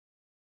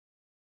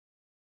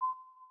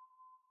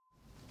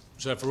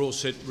So if we're all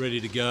set, ready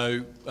to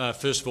go,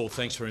 first of all,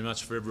 thanks very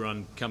much for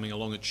everyone coming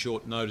along at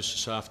short notice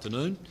this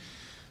afternoon.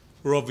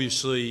 We're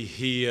obviously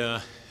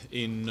here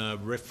in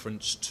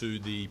reference to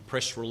the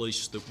press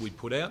release that we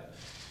put out,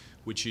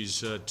 which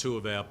is two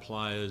of our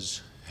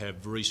players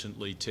have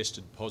recently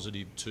tested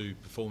positive to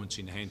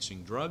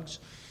performance-enhancing drugs,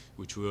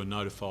 which we were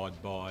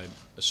notified by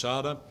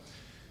ASADA.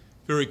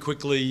 Very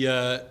quickly,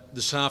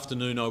 this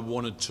afternoon I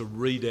wanted to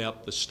read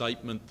out the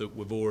statement that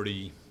we've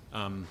already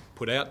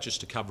put out,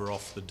 just to cover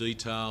off the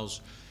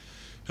details.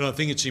 And I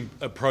think it's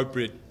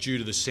appropriate, due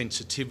to the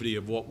sensitivity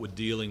of what we're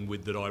dealing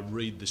with, that I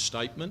read the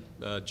statement,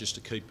 just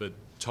to keep it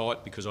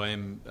tight, because I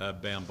am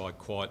bound by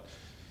quite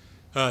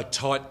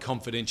tight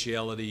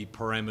confidentiality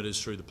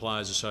parameters through the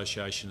Players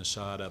Association,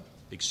 ASADA,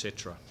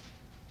 etc.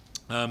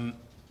 I'm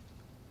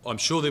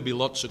sure there'll be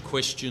lots of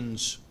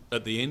questions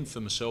at the end for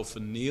myself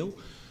and Neil.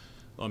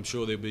 I'm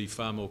sure there'll be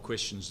far more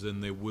questions than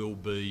there will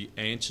be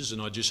answers,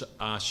 and I just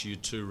ask you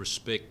to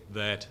respect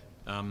that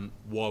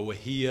while we're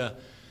here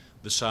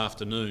this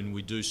afternoon,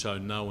 we do so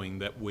knowing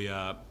that we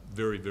are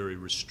very, very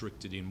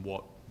restricted in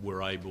what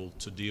we're able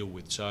to deal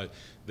with. So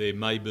there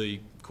may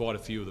be quite a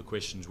few of the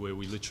questions where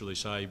we literally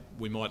say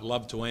we might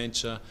love to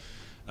answer,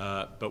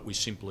 but we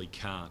simply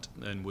can't,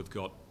 and we've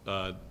got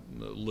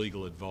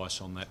legal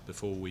advice on that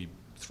before we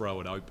throw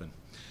it open.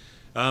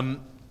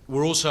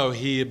 We're also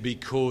here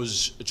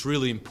because it's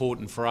really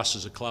important for us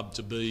as a club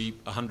to be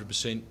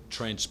 100%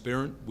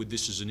 transparent with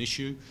this as an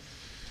issue.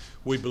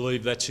 We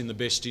believe that's in the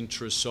best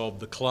interests of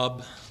the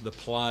club, the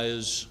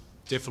players,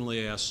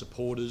 definitely our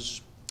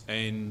supporters,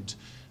 and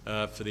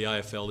for the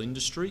AFL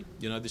industry.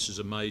 You know, this is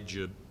a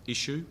major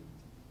issue.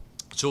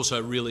 It's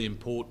also really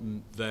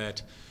important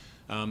that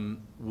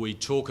we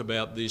talk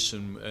about this,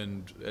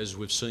 and as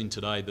we've seen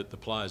today, that the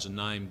players are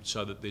named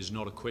so that there's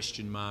not a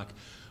question mark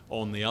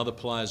on the other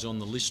players on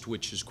the list,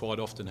 which has quite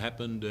often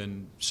happened,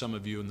 and some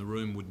of you in the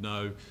room would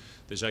know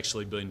there's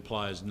actually been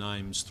players'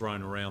 names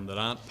thrown around that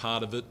aren't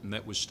part of it, and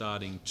that was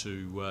starting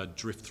to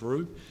drift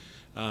through.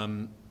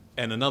 And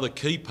another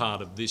key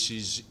part of this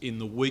is, in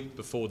the week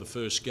before the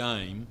first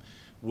game,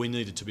 we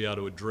needed to be able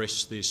to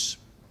address this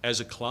as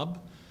a club,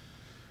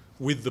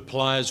 with the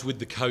players, with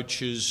the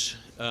coaches,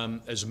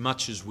 as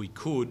much as we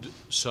could,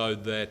 so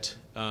that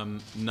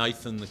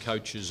Nathan, the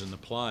coaches and the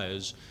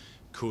players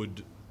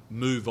could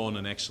move on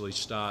and actually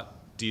start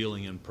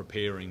dealing and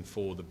preparing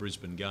for the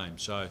Brisbane game.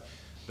 So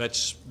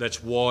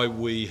that's why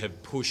we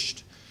have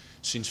pushed,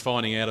 since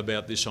finding out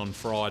about this on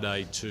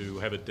Friday, to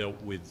have it dealt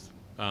with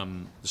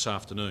this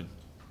afternoon.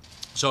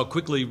 So I'll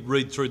quickly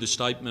read through the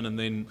statement and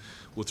then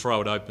we'll throw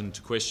it open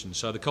to questions.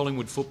 So the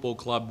Collingwood Football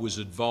Club was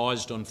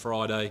advised on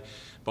Friday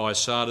by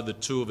ASADA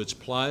that two of its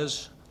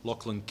players,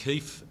 Lachlan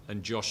Keeffe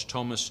and Josh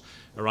Thomas,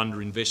 are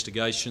under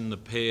investigation. The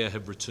pair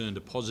have returned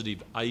a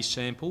positive A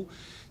sample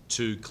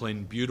to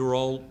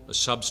clenbuterol, a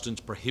substance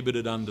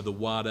prohibited under the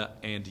WADA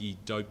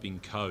anti-doping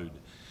code.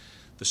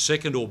 The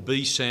second, or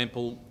B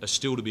sample, are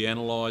still to be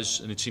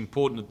analysed, and it's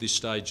important at this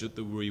stage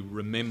that we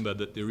remember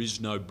that there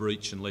is no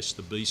breach unless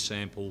the B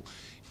sample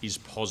is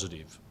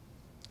positive.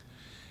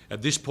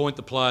 At this point,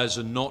 the players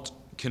are not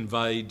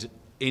conveyed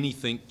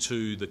anything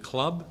to the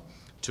club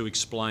to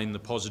explain the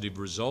positive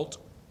result.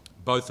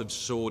 Both have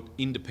sought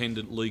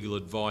independent legal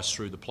advice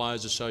through the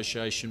Players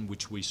Association,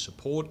 which we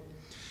support.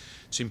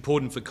 It's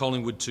important for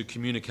Collingwood to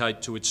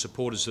communicate to its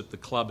supporters that the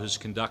club has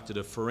conducted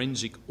a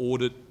forensic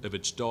audit of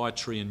its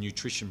dietary and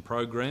nutrition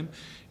program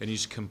and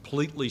is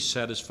completely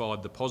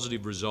satisfied the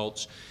positive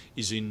results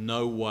is in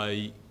no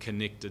way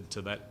connected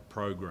to that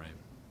program.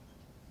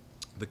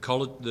 The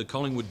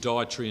Collingwood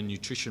dietary and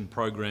nutrition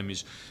program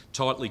is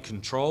tightly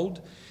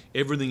controlled,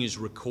 everything is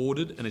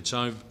recorded, and it's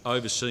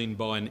overseen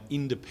by an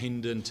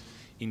independent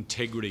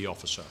integrity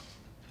officer.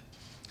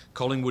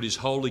 Collingwood is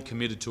wholly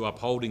committed to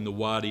upholding the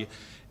WADA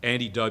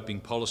anti-doping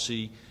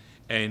policy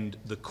and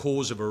the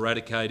cause of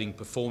eradicating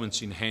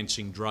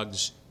performance-enhancing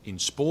drugs in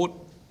sport.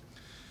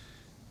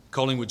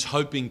 Collingwood's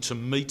hoping to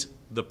meet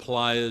the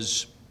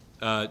players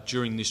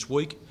during this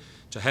week,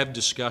 to have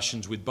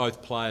discussions with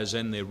both players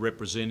and their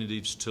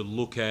representatives to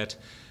look at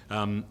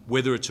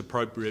whether it's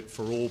appropriate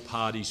for all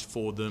parties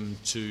for them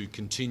to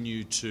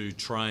continue to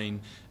train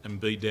and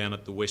be down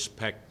at the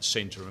Westpac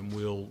Centre, and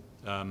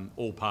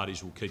all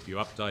parties will keep you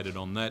updated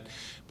on that.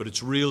 But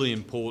it's really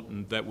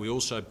important that we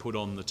also put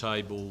on the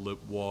table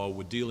that while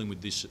we're dealing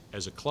with this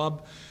as a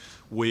club,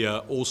 we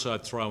are also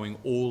throwing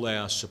all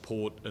our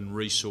support and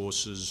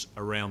resources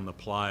around the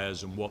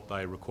players and what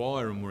they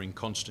require, and we're in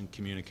constant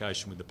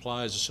communication with the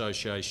Players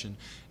Association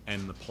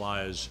and the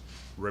players'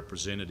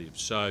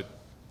 representatives. So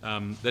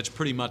that's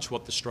pretty much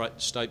what the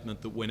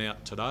statement that went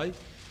out today.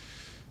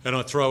 And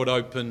I throw it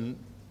open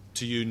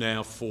to you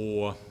now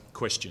for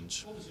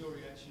questions. What was your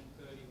reaction,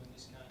 Perty, when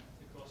this came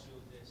across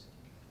your desk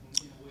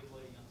in the week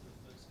leading up to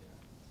the first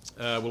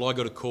game? Well, I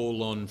got a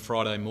call on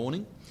Friday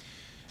morning,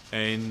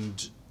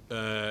 and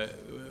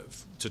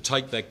to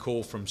take that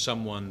call from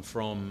someone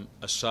from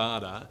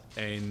ASADA,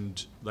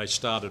 and they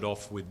started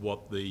off with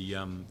what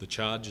the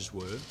charges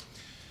were,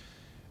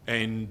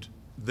 and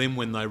then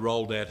when they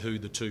rolled out who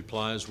the two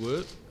players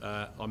were,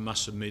 I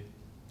must admit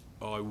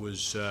I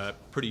was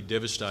pretty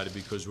devastated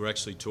because we're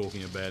actually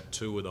talking about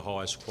two of the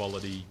highest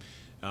quality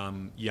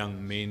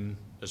young men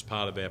as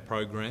part of our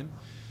program.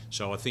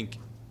 So I think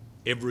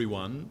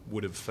everyone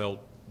would have felt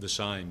the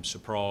same,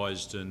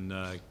 surprised and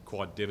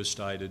quite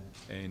devastated.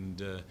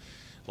 And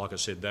like I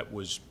said, that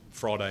was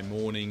Friday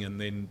morning,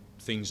 and then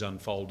things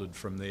unfolded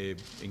from there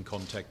in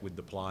contact with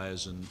the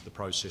players, and the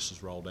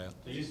processes rolled out.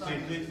 Do you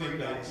think they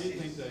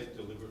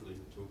deliberately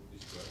took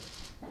this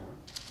road?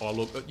 Oh,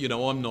 look, you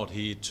know, I'm not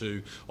here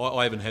to...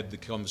 I haven't had the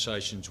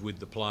conversations with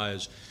the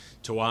players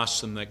to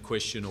ask them that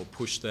question or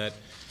push that.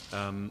 You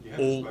haven't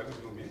spoken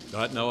to them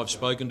yet? No, I've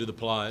spoken to the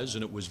players,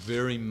 and it was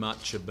very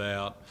much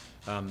about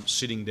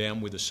sitting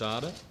down with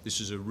ASADA.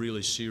 This is a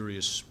really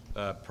serious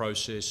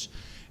process,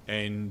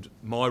 and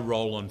my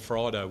role on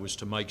Friday was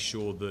to make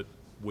sure that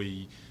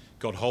we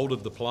got hold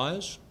of the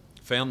players,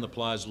 found the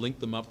players, linked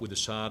them up with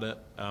ASADA,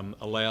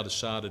 allowed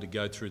ASADA to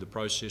go through the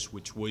process,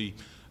 which we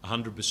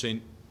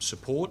 100%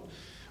 support.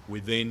 We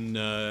then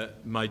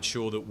made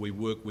sure that we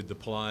worked with the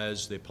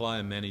players, their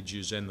player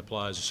managers and the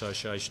Players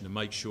Association to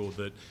make sure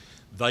that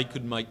they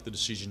could make the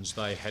decisions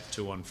they had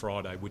to on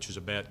Friday, which was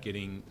about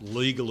getting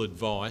legal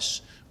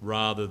advice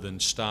rather than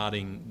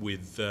starting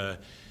with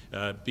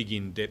big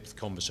in-depth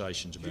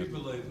conversations about it. Do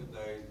you believe that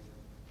they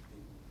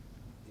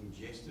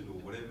ingested or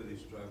whatever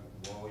this drug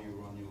while you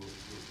were on your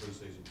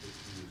pre-season trip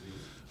to New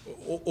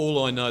Zealand?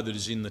 All I know that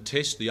is in the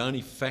test, the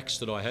only facts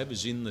that I have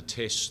is in the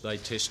tests they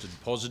tested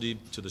positive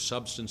to the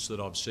substance that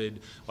I've said.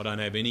 I don't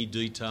have any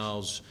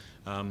details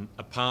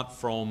apart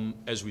from,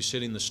 as we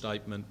said in the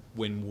statement,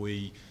 when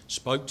we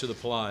spoke to the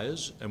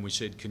players and we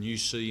said, can you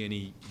see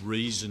any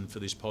reason for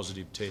this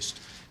positive test?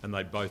 And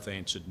they both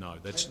answered no.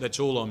 That's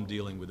all I'm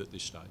dealing with at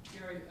this stage.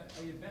 Gary,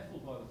 are you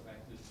baffled by the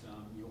fact that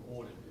your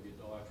audit of your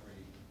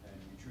dietary and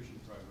nutrition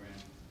program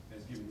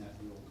has given that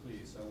the all clear?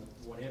 So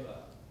whatever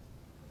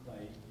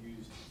they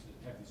used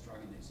to have this drug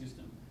in their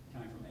system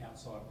came from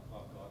outside the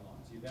club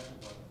guidelines. Are you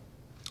baffled by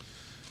that?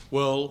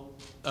 Well,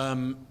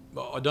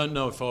 I don't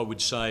know if I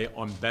would say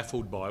I'm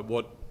baffled by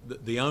it.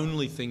 The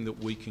only thing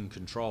that we can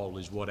control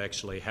is what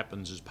actually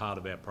happens as part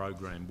of our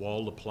program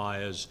while the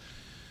players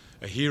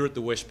are here at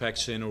the Westpac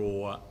Centre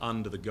or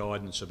under the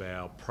guidance of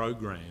our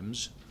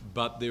programs.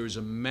 But there is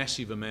a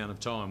massive amount of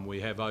time.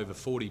 We have over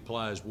 40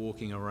 players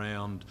walking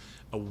around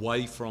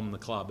away from the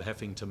club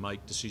having to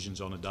make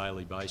decisions on a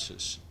daily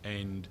basis,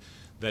 and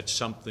that's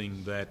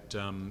something that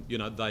you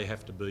know, they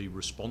have to be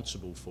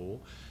responsible for.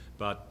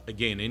 But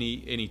again,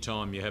 any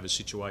time you have a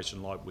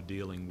situation like we're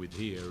dealing with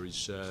here,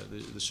 is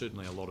there's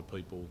certainly a lot of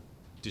people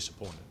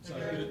disappointed. So,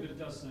 but it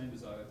does seem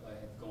as though they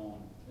have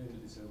gone, even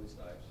at this early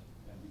stage,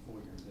 and before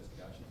your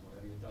investigations,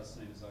 whatever, it does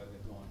seem as though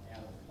they've gone out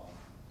of the club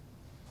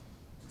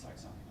to take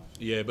something else.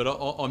 Yeah, but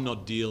I'm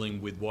not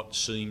dealing with what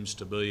seems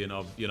to be, and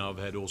I've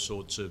had all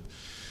sorts of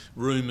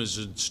rumours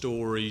and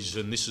stories,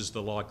 and this is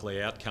the likely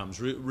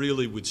outcomes.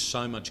 Really, with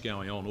so much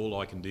going on, all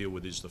I can deal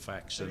with is the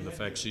facts, and the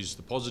facts is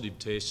the positive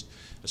test.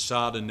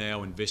 ASADA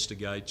now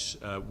investigates.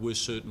 We're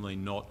certainly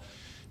not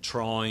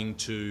trying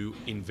to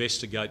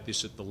investigate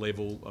this at the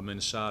level. I mean,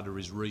 ASADA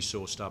is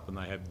resourced up, and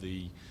they have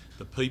the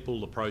people,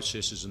 the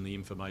processes and the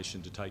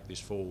information to take this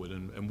forward,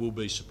 and we'll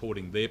be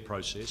supporting their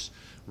process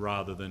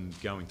rather than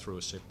going through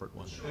a separate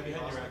one. Have you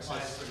had your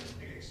access for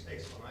an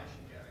explanation,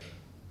 Gary?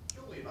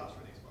 Surely you've asked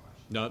for an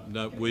explanation.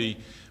 No,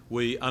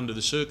 we under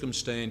the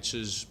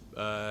circumstances,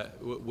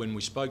 when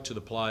we spoke to the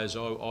players,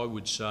 I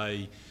would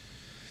say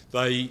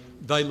they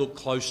look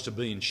close to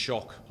being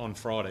shock on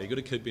Friday. You've got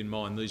to keep in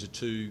mind these are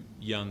two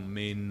young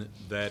men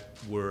that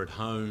were at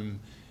home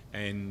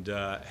and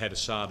had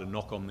ASADA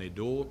knock on their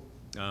door.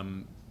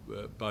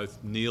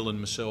 Both Neil and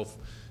myself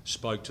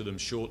spoke to them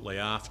shortly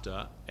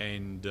after,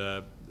 and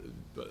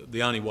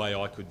the only way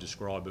I could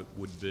describe it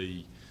would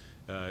be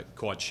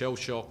quite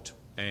shell-shocked.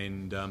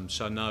 And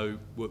so no,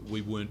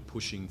 we weren't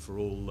pushing for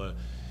all the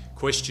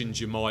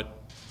questions you might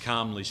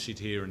calmly sit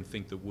here and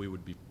think that we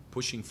would be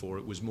pushing for.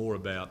 It was more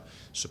about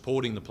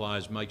supporting the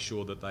players, make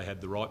sure that they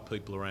had the right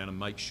people around and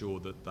make sure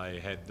that they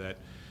had that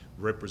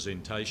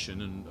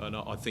representation. And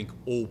I think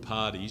all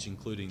parties,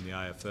 including the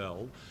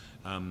AFL,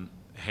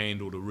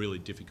 handled a really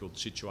difficult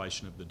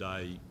situation of the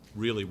day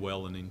really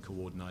well and in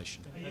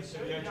coordination.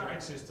 Have you had your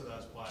access to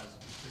those players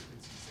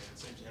restricted since then? It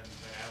seems you haven't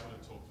been able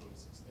to talk to them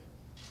since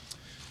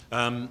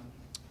then.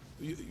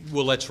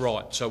 Well, that's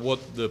right. So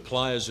what the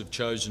players have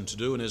chosen to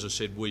do, and as I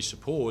said, we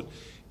support,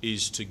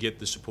 is to get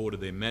the support of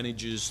their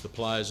managers, the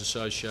Players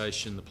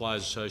Association. The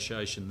Players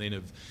Association then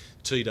have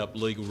teed up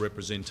legal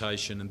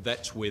representation, and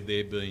that's where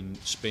they've been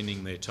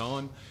spending their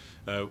time.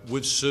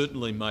 We've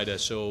certainly made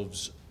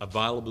ourselves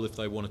available if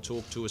they want to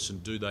talk to us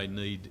and do they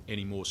need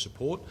any more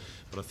support,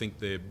 but I think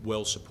they're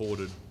well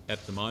supported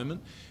at the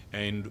moment,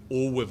 and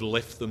all we've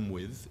left them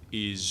with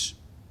is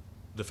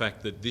the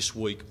fact that this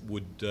week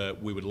we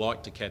would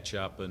like to catch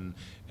up and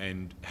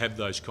have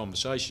those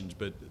conversations,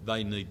 but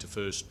they need to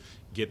first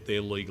get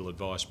their legal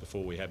advice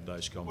before we have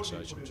those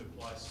conversations. What have you put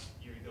into place?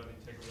 You've got an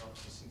integrity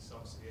officer since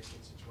obviously the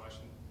Essendon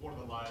situation. What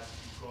are the layers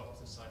you've got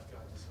to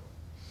safeguard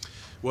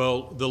yourself?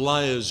 Well, the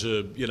layers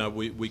are, you know,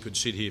 we could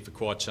sit here for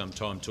quite some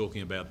time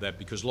talking about that,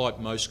 because like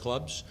most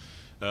clubs,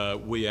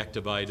 we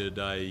activated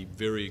a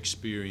very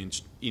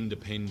experienced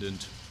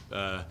independent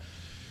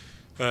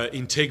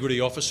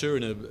integrity officer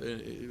and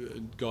a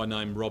guy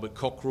named Robert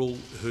Cockrell,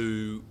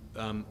 who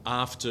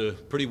after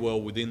pretty well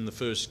within the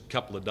first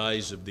couple of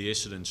days of the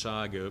Essendon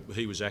saga,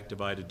 he was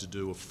activated to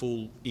do a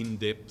full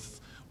in-depth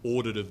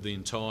audit of the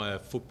entire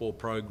football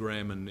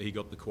program, and he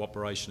got the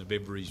cooperation of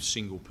every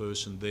single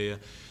person there.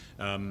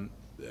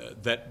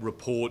 That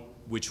report,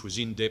 which was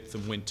in depth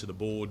and went to the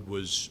board,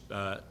 was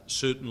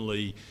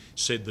certainly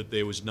said that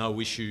there was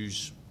no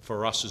issues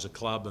for us as a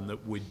club, and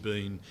that we'd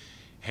been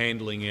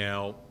handling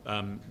our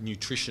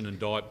nutrition and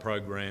diet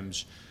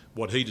programs,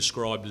 what he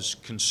described as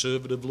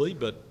conservatively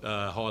but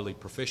highly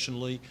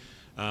professionally.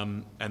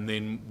 And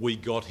then we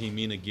got him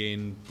in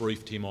again,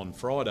 briefed him on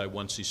Friday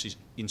once this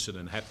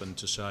incident happened,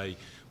 to say,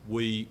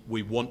 we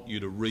want you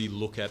to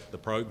re-look at the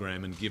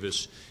program and give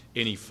us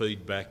any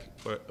feedback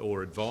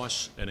or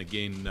advice. And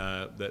again,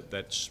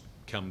 that's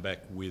come back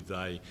with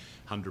a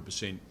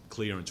 100%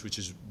 clearance, which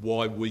is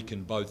why we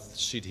can both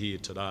sit here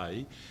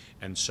today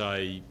and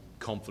say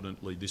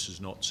confidently this is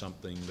not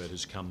something that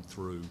has come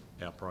through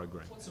our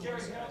program. What's the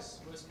worst case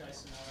scenario?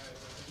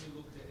 Have you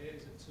looked ahead?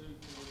 Is it 2 years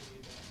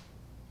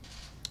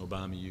down?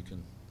 Balme, you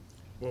can.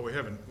 Well, we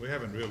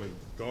haven't really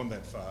gone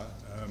that far.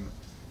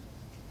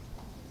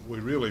 We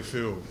really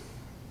feel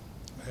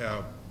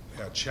how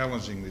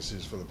challenging this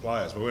is for the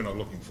players, but we're not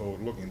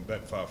looking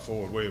that far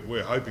forward.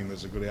 We're hoping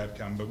there's a good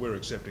outcome, but we're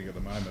accepting at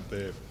the moment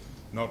they're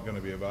not going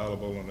to be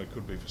available, and it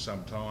could be for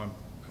some time,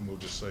 and we'll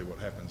just see what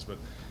happens. But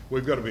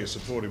we've got to be as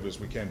supportive as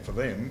we can for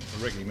them,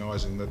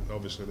 recognising that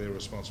obviously they're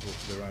responsible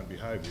for their own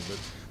behaviour.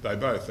 But they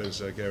both, as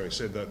Gary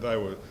said, that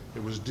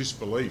it was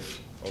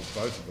disbelief of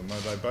both of them.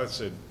 They both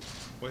said,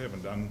 we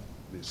haven't done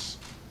this.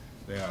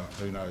 Now,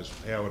 who knows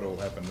how it all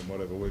happened and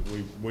whatever.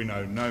 We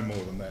know no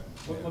more than that.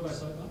 What did they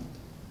say, Balme?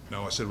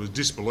 No, I said it was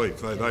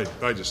disbelief.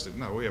 They just said,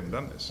 no, we haven't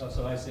done this. So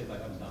they said they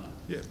haven't done it?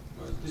 Yeah.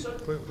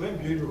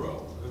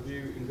 Glenbuterol, have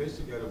you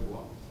investigated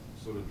what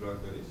sort of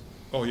drug that is?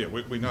 Oh yeah,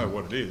 we know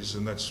what it is,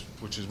 and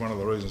which is one of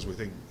the reasons we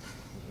think,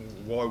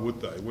 why would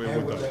they?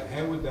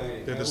 How would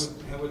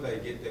they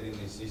get that in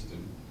their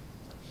system?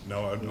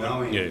 Knowing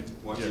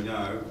what you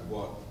know,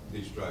 what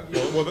this drug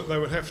is. Well, they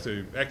would have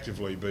to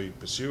actively be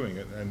pursuing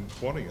it and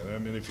wanting it. I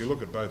mean, if you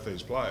look at both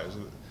these players,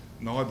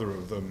 neither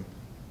of them,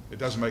 it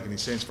doesn't make any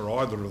sense for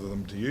either of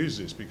them to use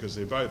this, because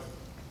they're both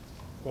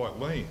quite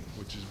lean,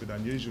 which is a bit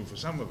unusual for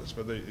some of us,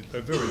 but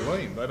they're very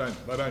lean. They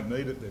don't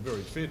need it. They're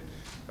very fit.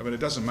 I mean, it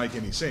doesn't make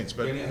any sense.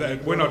 But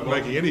we're not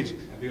making any.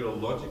 Have you got a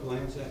logical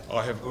answer?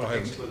 I have.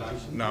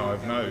 Explanation. No,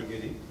 I've no.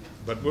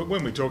 But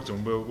when we talk to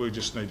them, we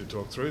just need to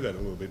talk through that a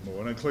little bit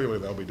more. And clearly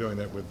they'll be doing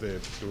that with their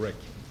direct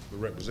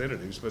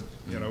representatives. But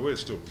you know, we're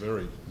still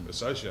very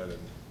associated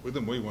with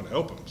them. We want to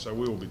help them, so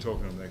we will be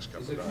talking to them the next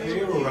couple of days. Is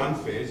it fair or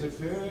unfair? Is it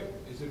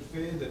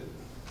fair that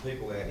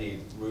people out here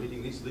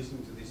reading this,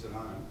 listening to this at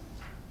home,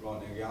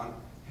 right now, going,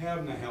 how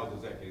in the hell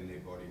does that get in their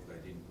body if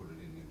they didn't put it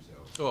in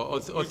themselves?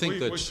 Oh, I think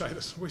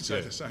that's... We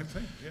say the same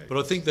thing. Yeah. But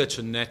I think that's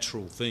a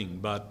natural thing.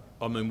 But,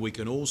 I mean, we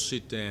can all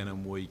sit down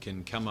and we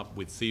can come up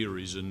with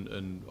theories,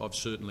 and I've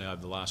certainly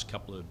over the last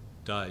couple of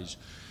days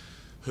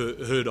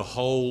heard a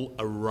whole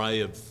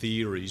array of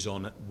theories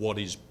on what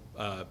is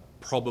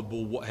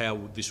probable, how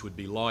this would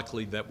be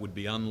likely, that would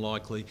be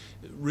unlikely.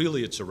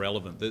 Really, it's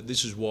irrelevant.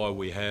 This is why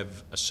we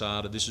have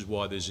ASADA, this is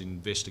why there's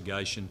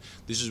investigation,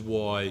 this is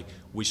why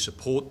we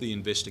support the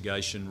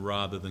investigation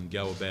rather than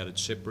go about it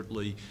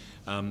separately,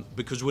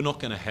 because we're not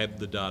going to have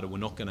the data, we're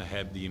not going to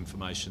have the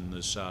information that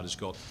ASADA's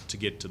got to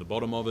get to the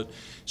bottom of it.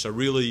 So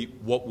really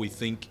what we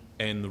think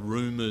and the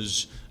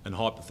rumours and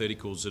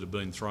hypotheticals that have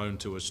been thrown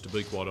to us, to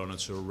be quite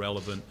honest, are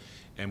irrelevant.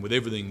 And with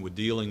everything we're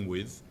dealing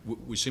with,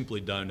 we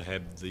simply don't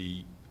have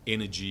the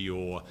energy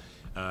or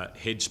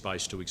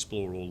headspace to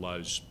explore all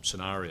those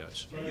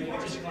scenarios. Can you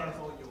just clarify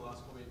your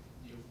last comment?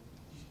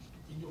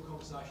 In your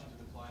conversations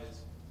with the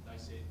players, they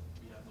said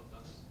we have not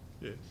done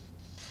this?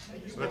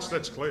 Yeah. So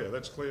that's clear.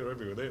 That's clear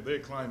everywhere. They're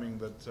claiming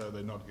that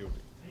they're not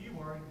guilty. Are you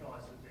worried,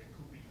 guys, that there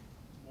could be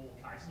more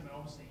cases? I mean,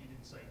 obviously you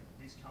didn't see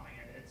this coming,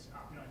 and it's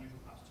unusual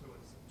perhaps too.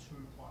 It's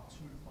two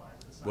players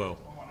at the same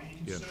time. Are you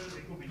concerned that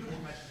there could be more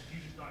cases that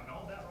you just don't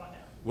know about right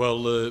now?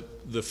 Well,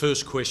 the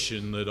first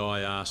question that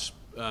I asked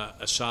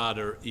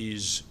ASADA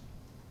is,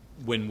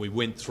 when we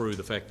went through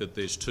the fact that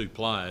there's 2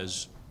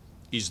 players,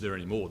 is there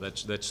any more?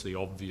 That's the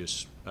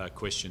obvious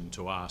question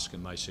to ask,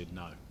 and they said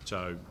no.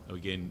 So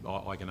again,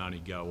 I can only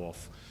go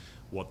off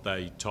what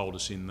they told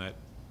us in that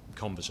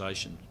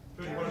conversation.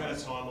 What about a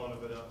timeline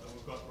of it?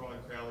 We've got Brian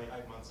Crowley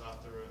 8 months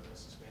after a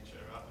suspension,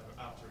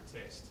 after a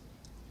test.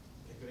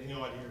 Have you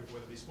got any idea of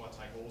whether this might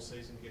take all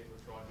season to get to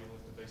a tribunal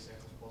if the B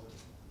sample's positive?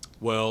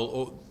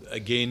 Well,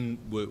 again,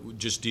 we're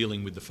just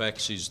dealing with the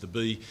facts.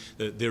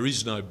 There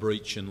is no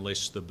breach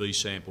unless the B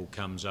sample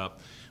comes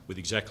up with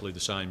exactly the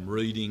same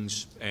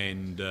readings.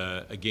 And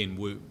again,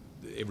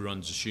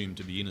 everyone's assumed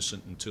to be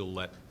innocent until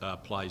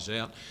that plays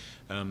out.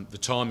 The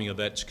timing of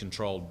that's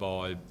controlled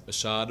by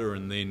ASADA,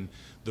 and then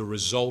the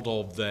result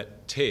of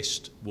that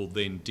test will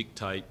then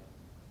dictate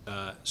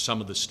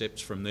some of the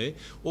steps from there.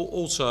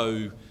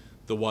 Also,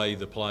 the way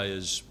the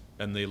players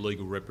and their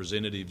legal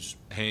representatives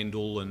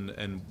handle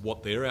and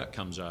what their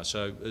outcomes are.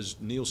 So, as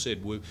Neil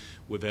said,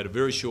 we've had a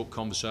very short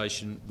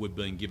conversation. We've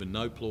been given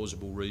no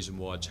plausible reason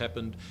why it's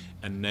happened,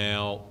 and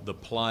now the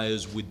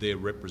players with their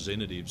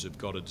representatives have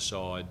got to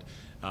decide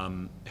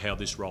how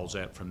this rolls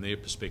out from their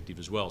perspective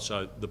as well.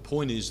 So the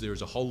point is there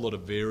is a whole lot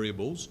of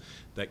variables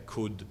that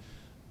could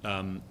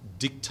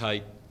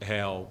dictate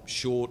how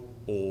short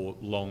or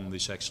long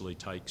this actually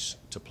takes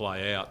to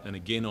play out. And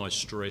again, I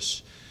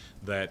stress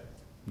that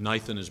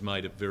Nathan has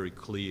made it very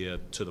clear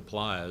to the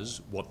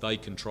players what they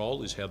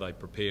control is how they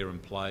prepare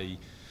and play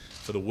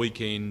for the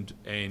weekend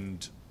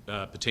and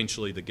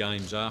potentially the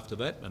games after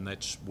that, and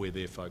that's where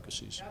their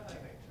focus is.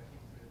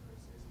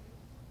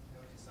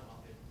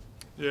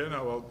 Yeah,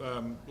 no, well,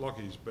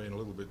 Lockie's been a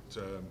little bit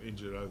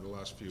injured over the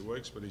last few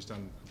weeks, but he's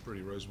done a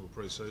pretty reasonable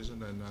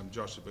pre-season, and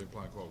Josh has been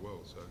playing quite well,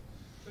 so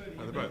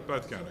they're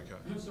both going okay.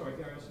 I'm sorry,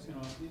 Gary, I was just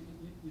going to ask, you're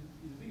the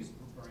biggest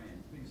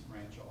brand, biggest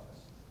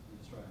franchise in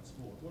Australian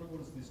sport. What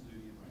does this do to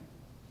your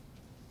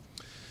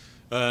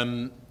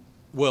brand?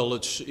 Well,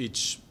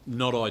 it's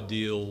not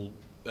ideal.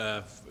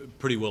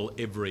 Pretty well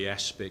every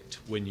aspect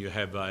when you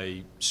have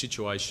a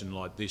situation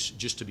like this,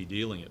 just to be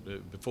dealing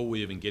it before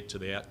we even get to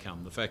the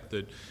outcome. The fact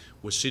that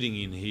we're sitting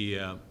in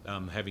here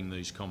having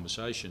these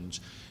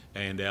conversations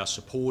and our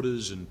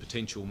supporters and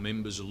potential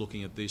members are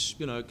looking at this,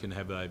 you know, can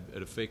have an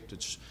effect.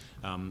 It's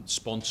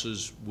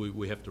sponsors,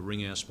 we have to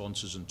ring our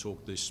sponsors and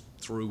talk this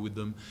through with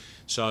them.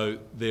 So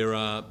there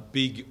are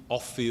big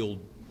off-field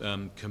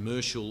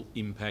commercial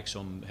impacts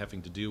on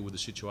having to deal with a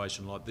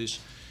situation like this.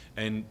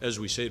 And as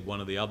we said,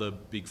 one of the other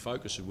big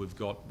focuses we've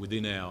got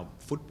within our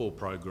football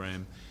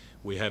program,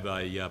 we have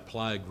a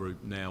player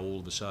group now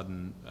all of a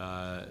sudden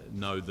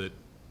know that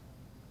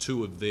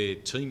 2 of their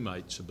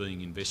teammates are being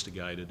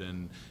investigated,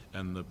 and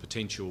the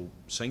potential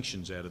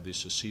sanctions out of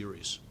this are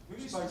serious. Who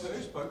spoke to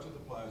the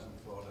players on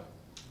Friday?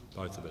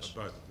 Both of us.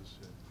 Both of us,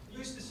 yeah.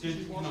 Did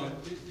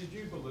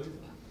you believe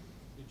them?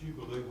 Did you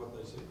believe what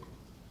they said?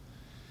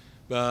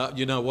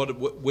 You know what,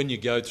 when you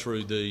go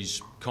through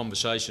these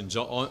conversations,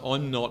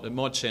 I'm not, it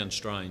might sound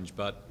strange,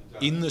 but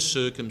in the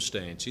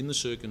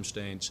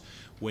circumstance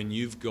when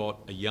you've got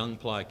a young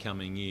player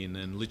coming in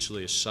and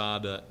literally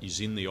ASADA is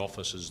in the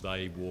office as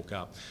they walk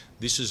up,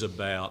 this is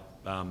about,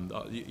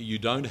 you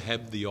don't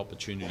have the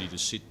opportunity to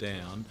sit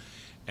down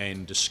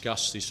and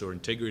discuss this or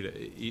integrate it.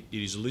 It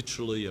is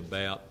literally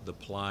about the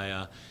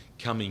player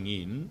coming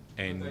in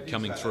and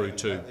coming through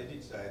to... They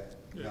did say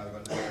Yeah. no, they've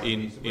got no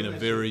idea. in a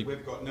very...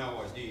 We've got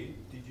no idea.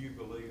 Did you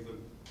believe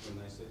them when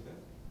they said that?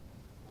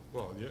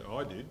 Well, yeah,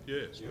 I did,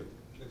 yes. Yeah.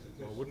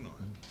 Why wouldn't I?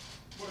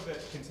 What about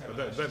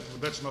contamination?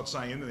 But that's not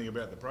saying anything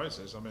about the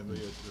process. I mean, the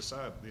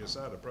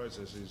ASADA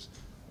process is,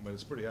 I mean,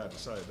 it's pretty hard to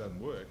say it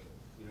doesn't work.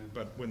 Yeah.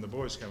 But when the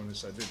boys come in and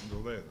say it didn't,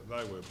 well, they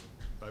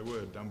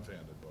were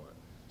dumbfounded by it.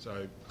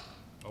 So,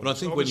 but I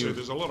think when you...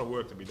 there's a lot of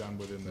work to be done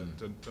within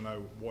to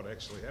know what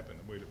actually happened.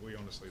 We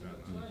honestly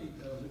don't know. Do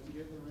they live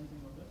together or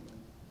anything like that?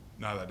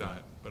 No, they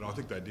don't. But I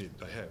think they did.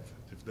 They have.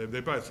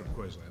 They're both from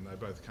Queensland. They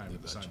both came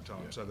at the same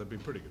time, so they'd be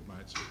pretty good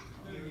mates.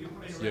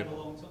 You've been around a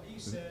long time. Are you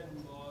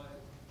saddened by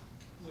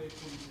where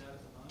Queen's at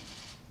the moment?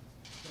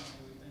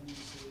 Currently, a new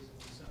season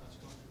with so much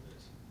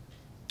controversy.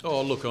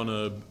 Oh, look, on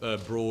a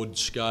broad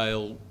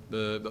scale,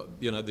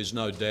 you know, there's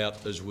no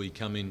doubt as we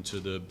come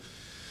into the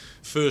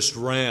first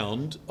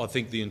round, I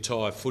think the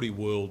entire footy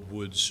world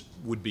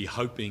would be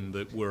hoping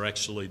that we're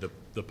actually,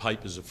 the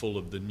papers are full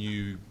of the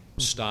new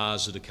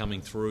stars that are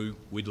coming through.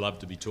 We'd love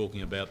to be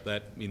talking about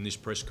that in this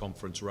press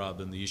conference rather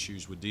than the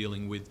issues we're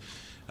dealing with.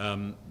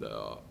 So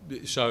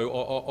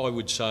I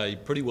would say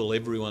pretty well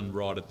everyone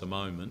right at the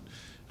moment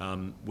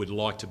would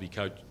like to be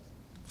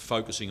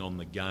focusing on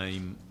the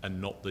game and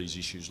not these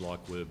issues like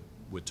we're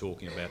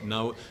talking about.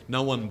 No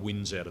one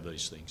wins out of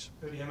these things.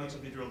 Bertie, how much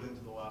have you drilled into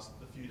the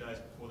few days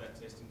before that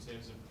test in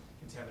terms of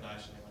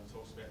contamination? Everyone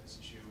talks about this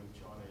issue of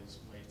Chinese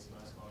meats and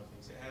those kind of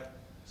things. How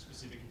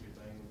specific have you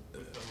been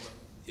with them?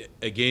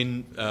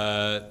 Again,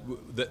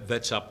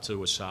 that's up to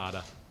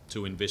ASADA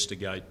to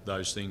investigate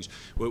those things.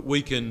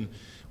 We can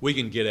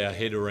get our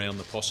head around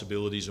the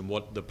possibilities and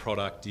what the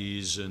product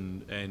is,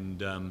 and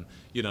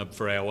you know,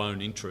 for our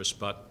own interest.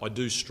 But I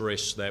do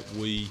stress that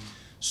we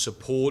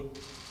support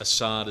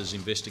ASADA's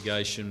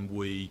investigation.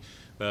 We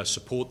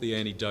support the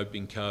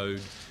anti-doping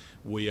code.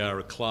 We are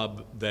a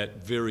club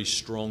that very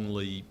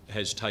strongly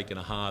has taken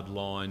a hard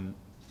line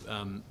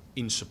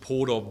in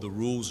support of the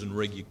rules and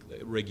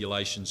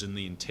regulations and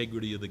the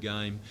integrity of the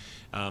game,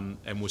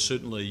 and we're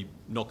certainly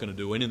not going to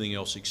do anything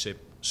else except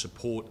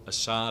support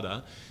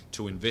ASADA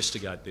to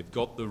investigate. They've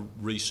got the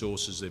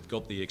resources, they've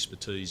got the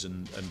expertise,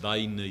 and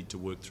they need to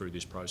work through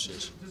this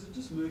process. Does it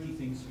just murky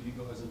things for you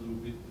guys a little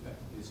bit? The fact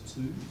that there's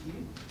 2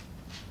 here.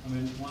 I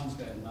mean, one's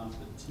bad enough,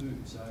 but 2.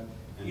 So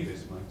and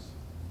best mates.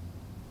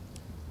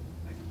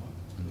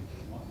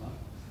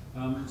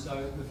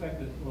 So the fact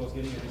that what I was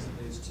getting at is that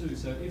there's two.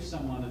 So if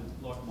someone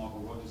like Michael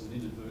Rogers had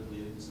inadvertently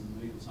eaten some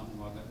meat or something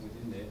like that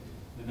within there,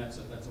 then that's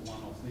a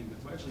one-off thing.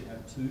 But to actually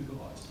have two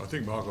guys, I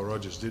think Michael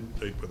Rogers did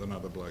eat with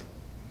another bloke,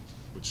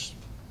 which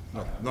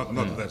not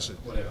that that's it.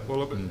 Whatever.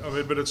 Well, I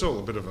mean, but it's all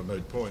a bit of a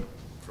moot point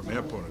from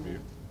our point of view.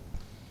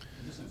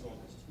 It just seems like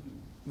there's two.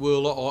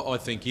 Well, I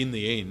think in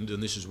the end,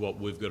 and this is what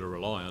we've got to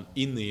rely on,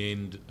 in the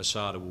end,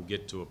 ASADA will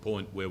get to a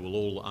point where we'll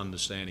all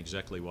understand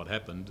exactly what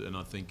happened, and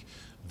I think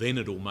then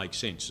it'll make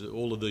sense.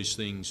 All of these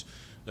things,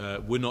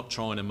 we're not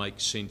trying to make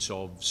sense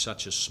of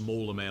such a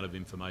small amount of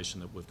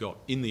information that we've got.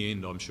 In the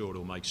end, I'm sure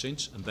it'll make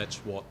sense, and that's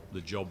what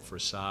the job for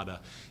ASADA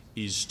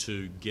is,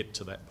 to get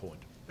to that point.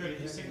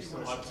 You said you still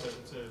like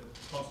to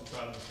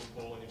concentrate on the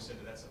football, and you've said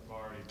that that's a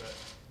priority, but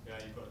you know,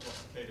 you've got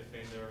lost a key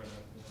defender and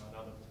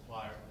another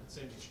player. It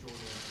seems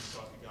extraordinary if this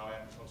side could go out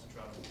and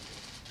concentrate on football.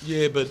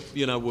 Yeah, but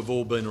we've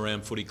all been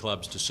around footy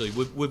clubs to see.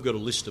 We've got a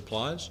list of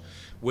players.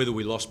 Whether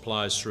we lost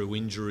players through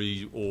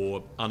injury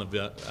or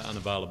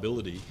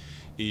unavailability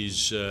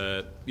is,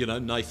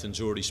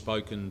 Nathan's already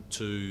spoken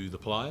to the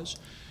players.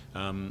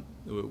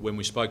 When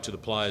we spoke to the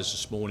players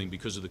this morning,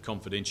 because of the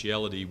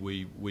confidentiality,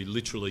 we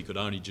literally could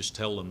only just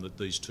tell them that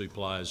these two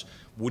players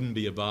wouldn't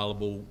be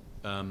available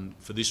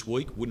for this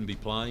week, wouldn't be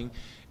playing,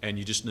 and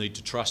you just need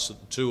to trust that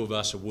the two of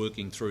us are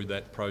working through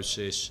that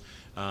process,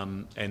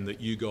 and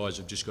that you guys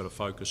have just got to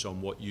focus on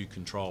what you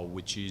control,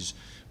 which is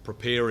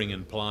preparing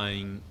and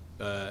playing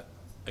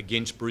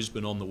against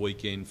Brisbane on the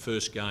weekend.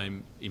 First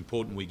game,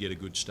 important we get a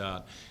good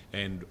start,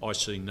 and I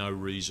see no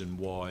reason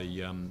why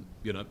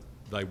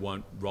they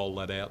won't roll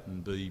that out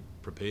and be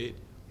prepared.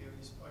 You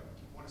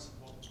want to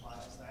support the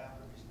players. They are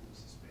provisionally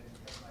suspended. You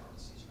have to make a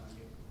decision on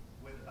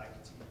whether they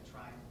continue to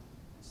train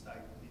and stay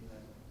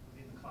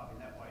within the club in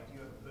that way. Do you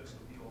have a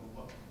personal view on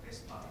what the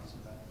best part is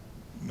of that?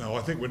 No,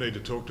 I think we need to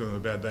talk to them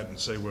about that and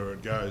see where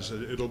it goes.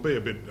 It'll be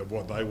a bit of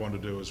what they want to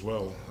do as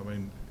well. I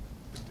mean,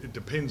 it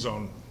depends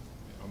on,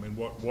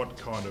 what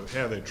kind of,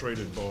 how they're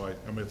treated by,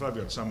 if they've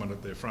got someone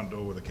at their front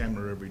door with a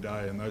camera every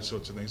day and those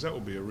sorts of things, that will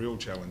be a real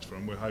challenge for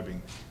them. We're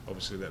hoping,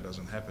 obviously, that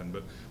doesn't happen,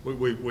 but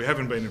we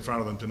haven't been in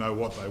front of them to know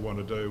what they want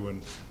to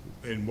do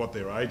and what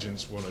their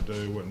agents want to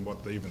do and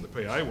what even the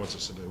PA wants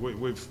us to do.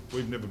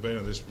 We've never been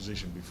in this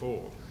position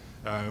before,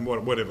 and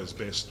whatever's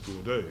best we'll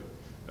do.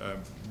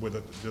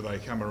 Whether do they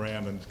come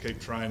around and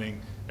keep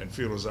training and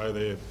feel as though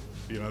they're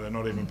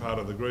not even part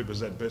of the group, is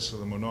that best for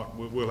them or not?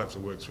 We'll have to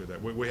work through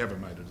that. We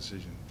haven't made a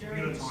decision. Gary,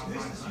 whose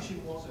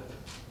decision was it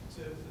for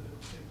the two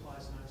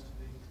players' names to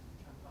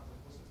become public?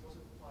 Was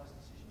it the players'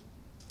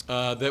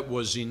 decision? That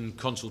was in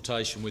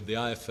consultation with the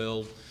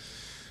AFL,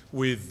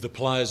 with the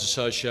Players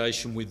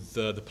Association, with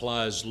the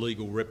players'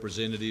 legal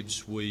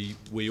representatives.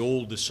 We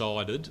all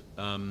decided,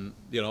 I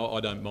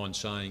don't mind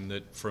saying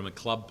that from a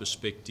club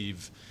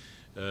perspective,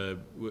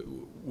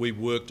 we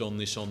worked on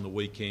this on the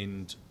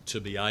weekend to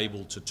be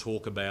able to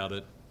talk about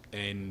it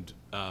and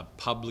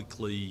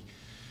publicly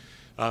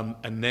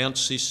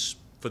announce this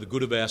for the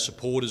good of our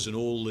supporters and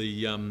all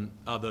the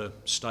other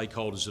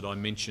stakeholders that I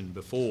mentioned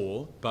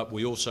before, but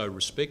we also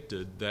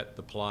respected that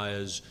the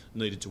players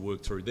needed to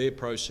work through their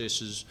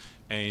processes,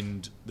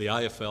 and the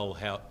AFL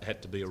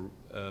had to be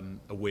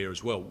aware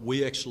as well.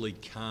 We actually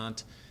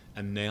can't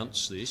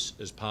announce this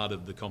as part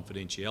of the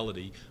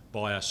confidentiality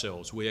by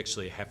ourselves. We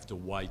actually have to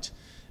wait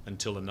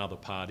until another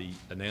party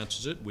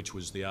announces it, which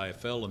was the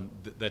AFL, and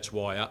that's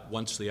why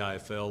once the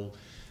AFL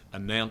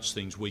announce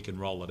things, we can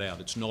roll it out.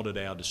 It's not at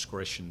our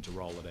discretion to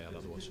roll it out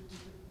otherwise.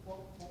 What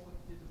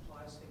did the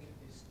players think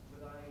of this?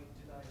 Did they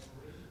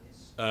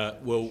agree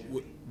with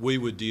this? We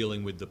were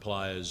dealing with the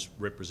players'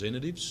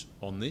 representatives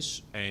on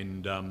this,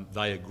 and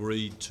they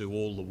agreed to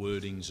all the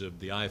wordings of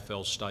the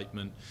AFL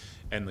statement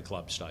and the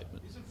club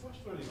statement. Is it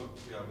frustrating not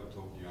to be able to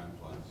talk to your own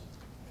players?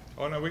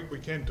 Oh no, we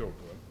can talk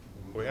to them.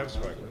 We have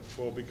spoken.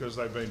 Well, because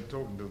they've been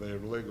talking to their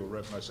legal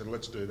rep, and they said,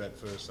 let's do that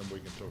first, and we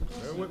can talk to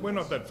them. We're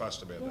not that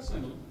fussed about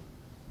that.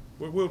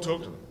 We'll talk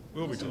to them.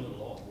 We'll be talking.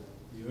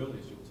 The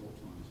earliest you'll talk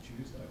to them is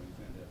Tuesday when you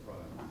found out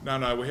Friday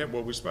night.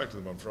 No, we spoke to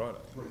them on Friday.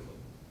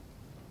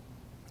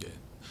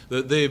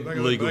 Yeah, their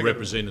legal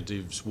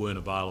representatives weren't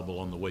available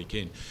on the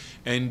weekend,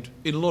 and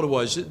in a lot of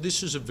ways,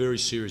 this is a very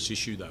serious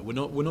issue. Though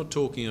we're not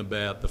talking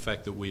about the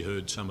fact that we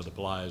heard some of the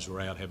players were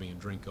out having a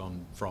drink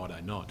on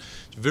Friday night.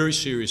 It's a very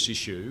serious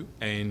issue,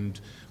 and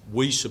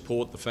we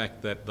support the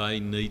fact that they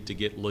need to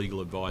get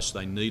legal advice.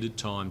 They needed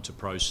time to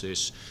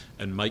process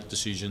and make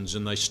decisions,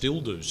 and they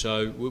still do.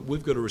 So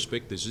we've got to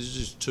respect this. This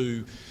is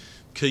two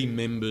key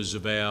members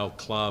of our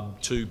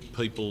club, two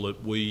people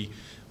that we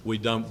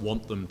don't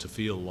want them to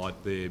feel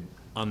like they're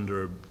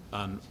under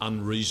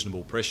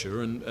unreasonable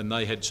pressure, and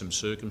they had some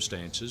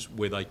circumstances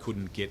where they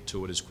couldn't get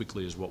to it as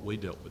quickly as what we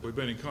dealt with. We've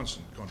been in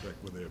constant contact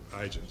with their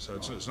agents, so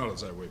it's not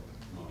as though we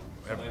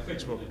haven't They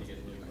spoken. to get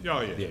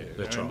legal. Yeah,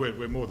 that's and right.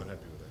 we're more than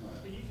happy with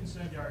that. Are you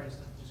concerned, Gary, as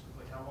to just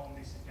quickly how long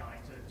this is going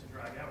to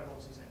drag out? We've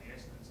obviously seen the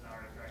Essendon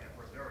scenario drag out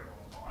for a very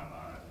long time.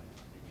 Are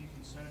you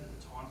concerned at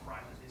the time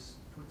frame that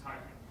this could take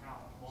and how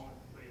long it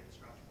could be at the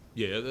structure?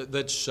 Yeah,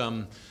 that's.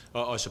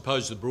 I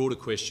suppose the broader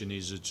question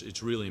is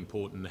it's really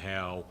important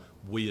how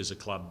we as a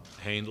club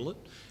handle it.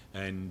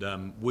 And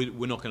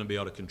we're not going to be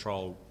able to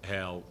control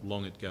how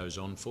long it goes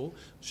on for,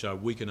 so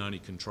we can only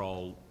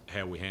control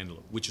how we handle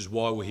it, which is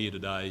why we're here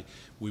today.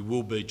 We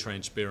will be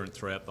transparent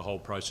throughout the whole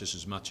process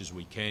as much as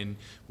we can.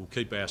 We'll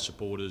keep our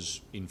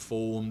supporters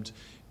informed,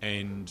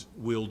 and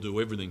we'll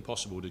do everything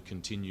possible to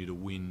continue to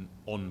win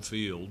on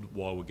field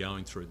while we're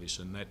going through this.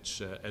 And that's,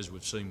 as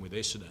we've seen with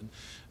Essendon,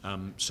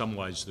 some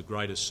ways the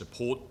greatest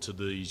support to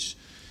these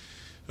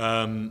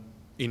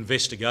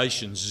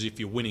investigations is if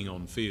you're winning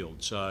on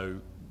field.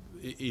 So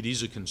it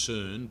is a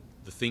concern.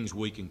 The things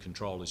we can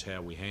control is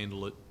how we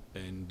handle it,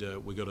 and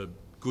we've got a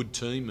good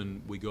team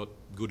and we got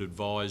good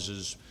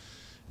advisors,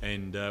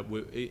 and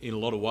in a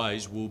lot of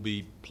ways we'll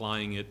be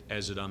playing it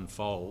as it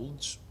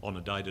unfolds on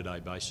a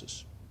day-to-day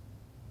basis.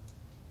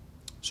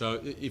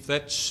 So if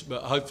that's,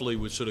 hopefully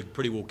we've sort of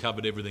pretty well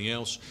covered everything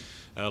else.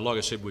 Like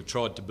I said, we've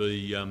tried to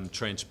be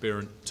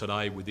transparent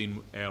today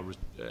within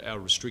our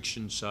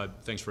restrictions, so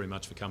thanks very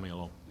much for coming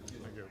along.